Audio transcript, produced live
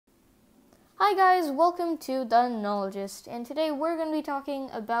Hi guys, welcome to the Knowledgist, and today we're going to be talking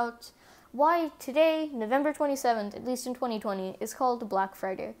about why today, November 27th, at least in 2020, is called Black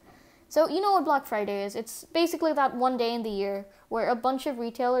Friday. So you know what Black Friday is. It's basically that one day in the year where a bunch of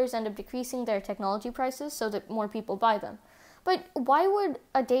retailers end up decreasing their technology prices so that more people buy them. But why would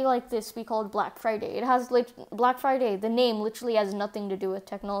a day like this be called Black Friday? It has Black Friday, the name literally has nothing to do with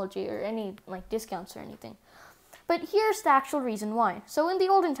technology or any discounts or anything. But here's the actual reason why. So in the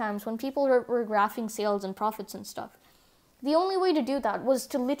olden times, when people were graphing sales and profits and stuff, the only way to do that was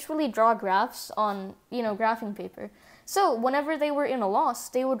to literally draw graphs on, graphing paper. So whenever they were in a loss,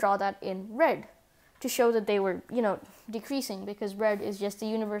 they would draw that in red to show that they were, decreasing, because red is just the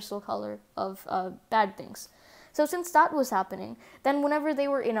universal color of bad things. So since that was happening, then whenever they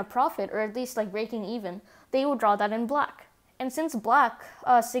were in a profit, or at least breaking even, they would draw that in black. And since black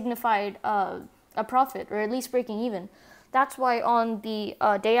signified a profit, or at least breaking even, that's why on the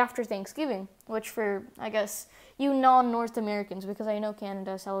day after Thanksgiving, which for, I guess, you non-North Americans, because I know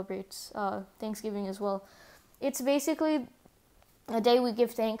Canada celebrates Thanksgiving as well, it's basically a day we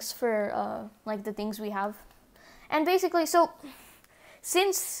give thanks for the things we have. And basically, so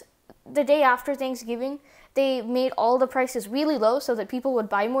since the day after Thanksgiving, they made all the prices really low so that people would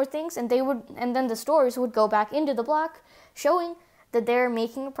buy more things, and then the stores would go back into the black, showing that they're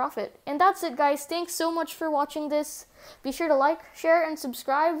making a profit. And that's it, guys. Thanks so much for watching this. Be sure to like, share, and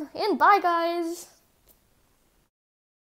subscribe, and bye, guys!